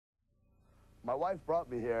My wife brought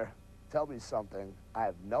me here to tell me something. I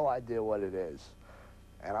have no idea what it is.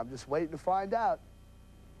 And I'm just waiting to find out.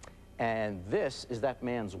 And this is that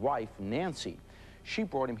man's wife, Nancy. She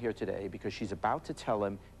brought him here today because she's about to tell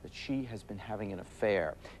him that she has been having an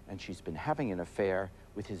affair. And she's been having an affair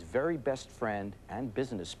with his very best friend and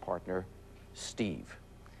business partner, Steve.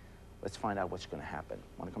 Let's find out what's going to happen.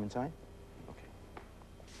 Want to come inside? Okay.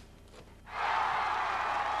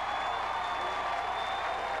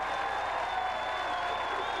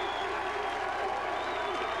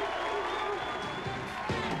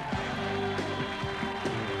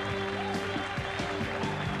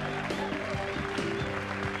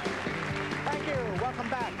 Thank you. Welcome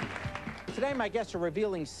back. Today, my guests are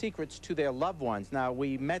revealing secrets to their loved ones. Now,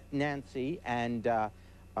 we met Nancy, and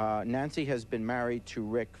Nancy has been married to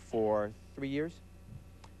Rick for 3 years.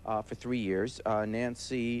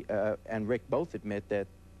 Nancy and Rick both admit that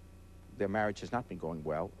their marriage has not been going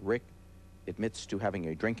well. Rick admits to having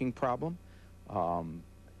a drinking problem.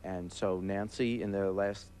 And so Nancy, in the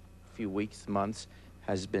last few weeks, months,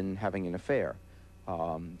 has been having an affair.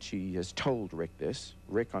 She has told Rick this.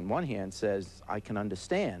 Rick, on one hand, says, I can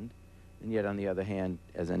understand, and yet on the other hand,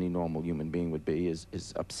 as any normal human being would be,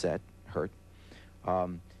 is upset, hurt.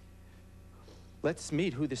 Let's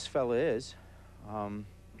meet who this fella is, and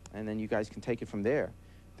then you guys can take it from there.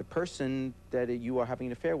 The person that you are having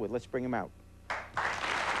an affair with, let's bring him out.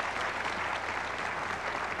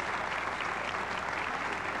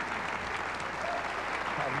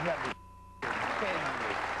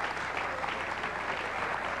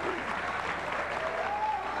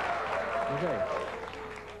 Okay.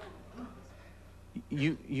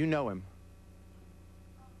 You know him?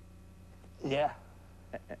 Yeah.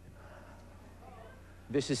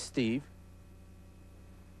 This is Steve.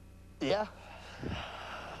 Yeah.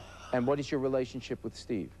 And what is your relationship with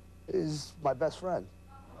Steve? He's my best friend.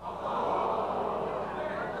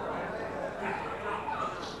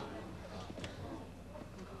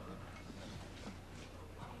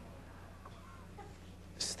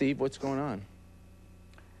 Steve, what's going on?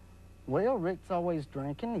 Well, Rick's always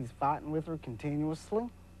drinking. He's fighting with her continuously.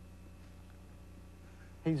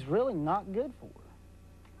 He's really not good for her.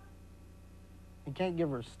 He can't give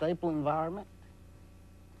her a stable environment.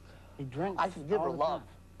 He drinks. I can give all her the love.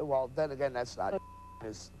 time. Well, then again, that's not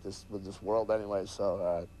with this world anyway,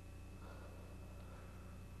 so...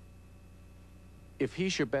 If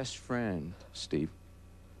he's your best friend, Steve,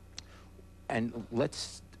 and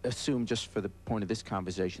let's assume just for the point of this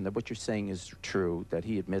conversation that what you're saying is true, that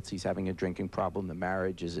he admits he's having a drinking problem, the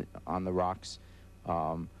marriage is on the rocks,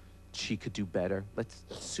 she could do better. Let's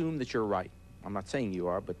assume that you're right. I'm not saying you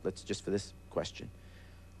are, but let's just for this question.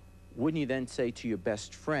 Wouldn't you then say to your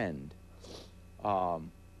best friend,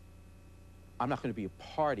 I'm not going to be a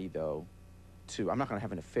party, though, I'm not going to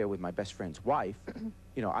have an affair with my best friend's wife.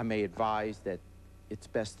 You know, I may advise that it's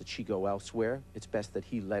best that she go elsewhere. It's best that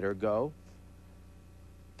he let her go.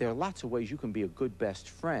 There are lots of ways you can be a good best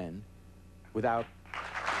friend without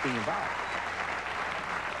being involved.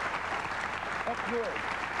 That's good.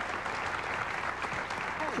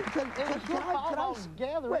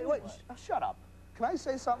 Wait, shut up. Can I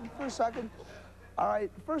say something for a second? All right,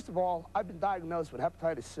 first of all, I've been diagnosed with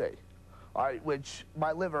hepatitis C, all right, which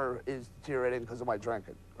my liver is deteriorating because of my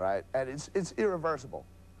drinking, right? And it's irreversible.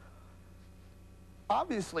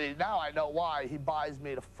 Obviously, now I know why he buys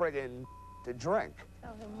me the friggin' to drink.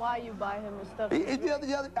 Tell him why you buy him the stuff. I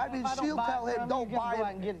mean, she'll tell him, don't buy him.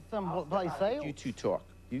 And get it someplace else. You two talk.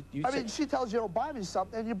 I mean, she tells you don't buy me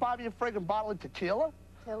something, and you buy me a friggin' bottle of tequila?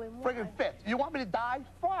 Tell him why. Friggin' fifth. You want me to die?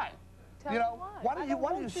 Fine. Tell you know, him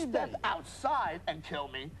why don't you step outside and kill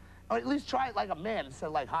me, or at least try it like a man instead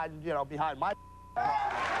of like hiding, you know, behind my.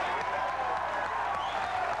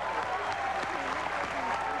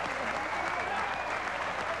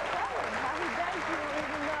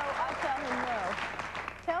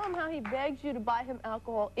 Tell him how he begs you to buy him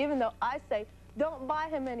alcohol, even though I say don't buy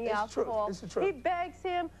him any alcohol. It's the truth. He begs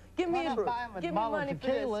him, give me money for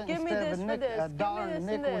this, give me this for this, a dollar and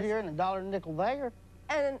a nickel here and a dollar and a nickel there.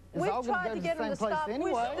 And we tried to get him to stop. We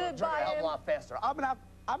stood by him. A lot faster. I'm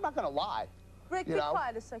not gonna lie. Rick, be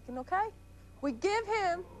quiet a second, okay? We give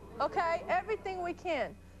him, okay, everything we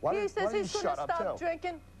can. He says he's going to stop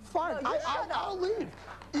drinking. Fine, No, I'll leave.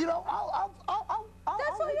 You know, I'll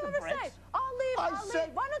That's all you ever say. I'll leave, I'll leave.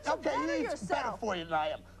 Why don't you better yourself? He's better for you than I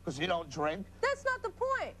am, because you don't drink. That's not the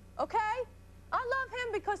point, okay? I love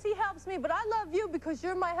him because he helps me, but I love you because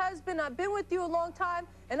you're my husband. I've been with you a long time,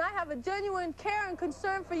 and I have a genuine care and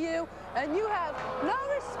concern for you, and you have no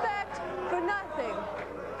respect for nothing.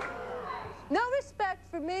 No respect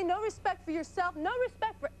for me, no respect for yourself, no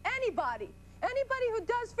respect for anybody. Anybody who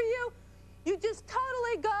does for you, you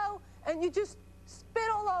you just spit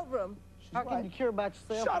all over him. How can you care about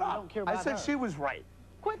yourself Shut when you up. don't care about I said her? she was right.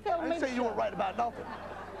 Quit telling I me didn't say to you were shut right about nothing.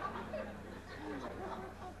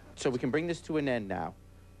 So we can bring this to an end now.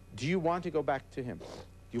 Do you want to go back to him? Do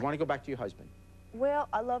you want to go back to your husband? Well,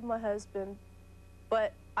 I love my husband,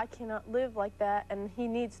 but I cannot live like that, and he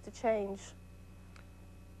needs to change.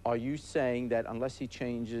 Are you saying that unless he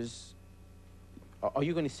changes, are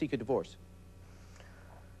you going to seek a divorce?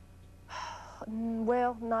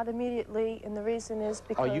 Well, not immediately, and the reason is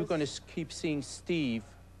because... Are you going to keep seeing Steve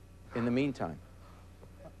in the meantime?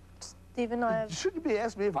 Steve and I have... Shouldn't you be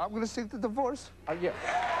asking me if I'm going to seek the divorce? Yeah.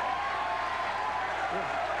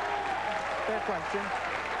 Fair question.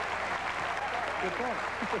 Good point.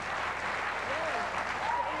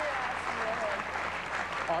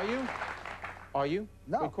 Are you? Are you?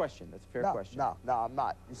 No. Good question. That's a fair No, question. no, I'm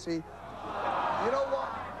not. You see, you know what?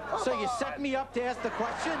 So you set me up to ask the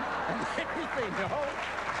question, and then you say no?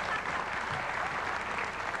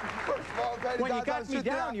 First of all, Daddy, When you I got me sit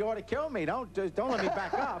there. down, you ought to kill me. Don't let me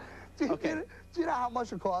back up. Okay. Do you know how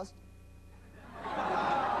much it cost?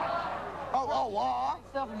 How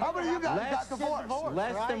many of you guys got divorced?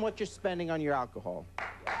 Less than what you're spending on your alcohol.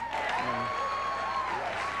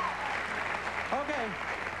 Okay.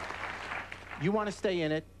 You want to stay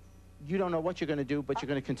in it. You don't know what you're going to do, but you're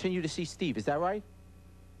going to continue to see Steve. Is that right?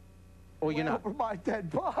 Or you're not? Over my dead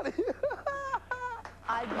body. Okay.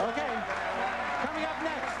 Coming up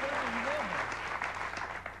next.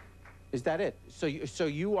 Is that it? So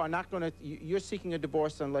you are not going to... You're seeking a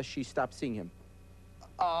divorce unless she stops seeing him.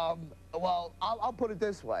 Well, I'll put it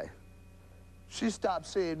this way. She stopped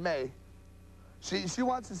seeing me. She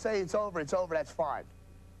wants to say it's over, that's fine.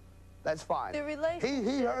 That's fine. The relationship...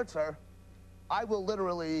 He hurts her. I will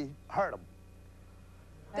literally hurt him.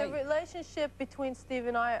 The relationship between Steve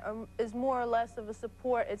and I is more or less of a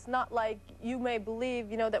support. It's not like you may believe,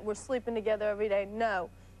 you know, that we're sleeping together every day. No.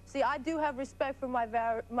 See, I do have respect for my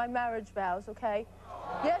marriage vows, okay?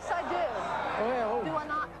 Yes, I do. Do I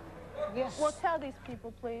not? Yes. Well, tell these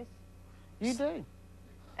people, please. You do.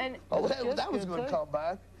 And Oh, that was a good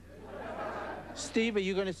comeback. Steve, are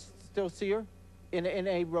you going to still see her? In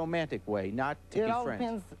a romantic way, not to be It all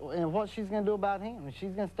friends. depends on what she's going to do about him. If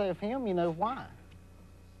she's going to stay with him, you know why.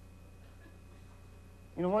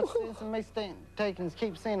 You know, what's the sense in me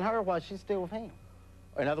keep seeing her while she's still with him?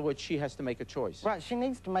 In other words, she has to make a choice. Right, she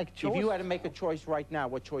needs to make a choice. If you had to make a choice right now,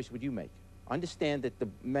 what choice would you make? Understand that the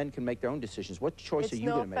men can make their own decisions. What choice are you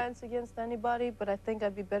going to make? It's no offense against anybody, but I think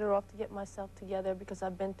I'd be better off to get myself together because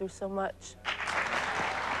I've been through so much.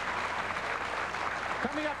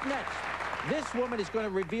 Coming up next, this woman is going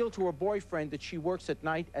to reveal to her boyfriend that she works at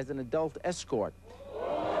night as an adult escort.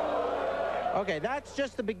 Okay, that's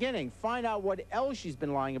just the beginning. Find out what else she's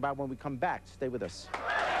been lying about when we come back. Stay with us.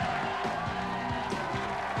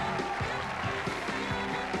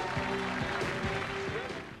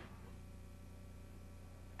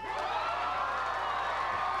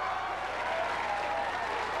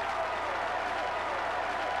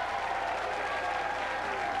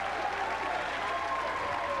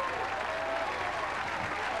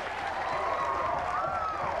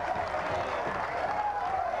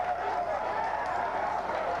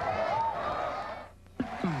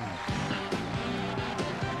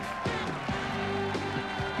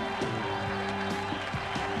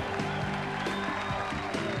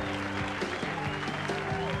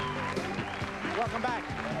 Welcome back.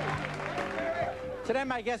 Today,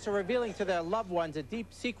 my guests are revealing to their loved ones a deep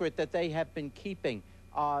secret that they have been keeping.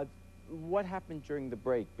 What happened during the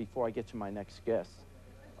break before I get to my next guest?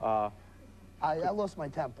 I lost my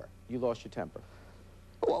temper. You lost your temper.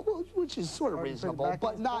 Well, which is sort of Or you put it reasonable, back in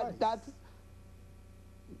but its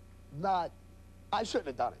not. I shouldn't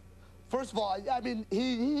have done it. First of all, I mean,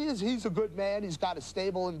 he's a good man. He's got a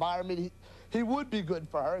stable environment. He would be good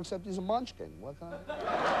for her, except he's a munchkin. What kind of...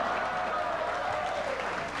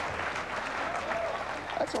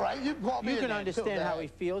 That's all right. You can call me. You a can name, understand too, how Dad. he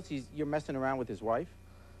feels. You're messing around with his wife.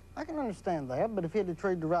 I can understand that, but if he'd have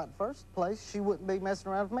treated her right in the first place, she wouldn't be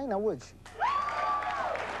messing around with me, now would she?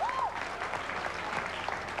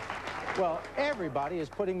 Well, everybody is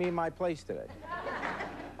putting me in my place today.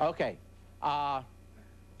 Okay.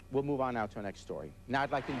 We'll move on now to our next story. Now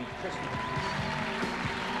I'd like to meet Kristen.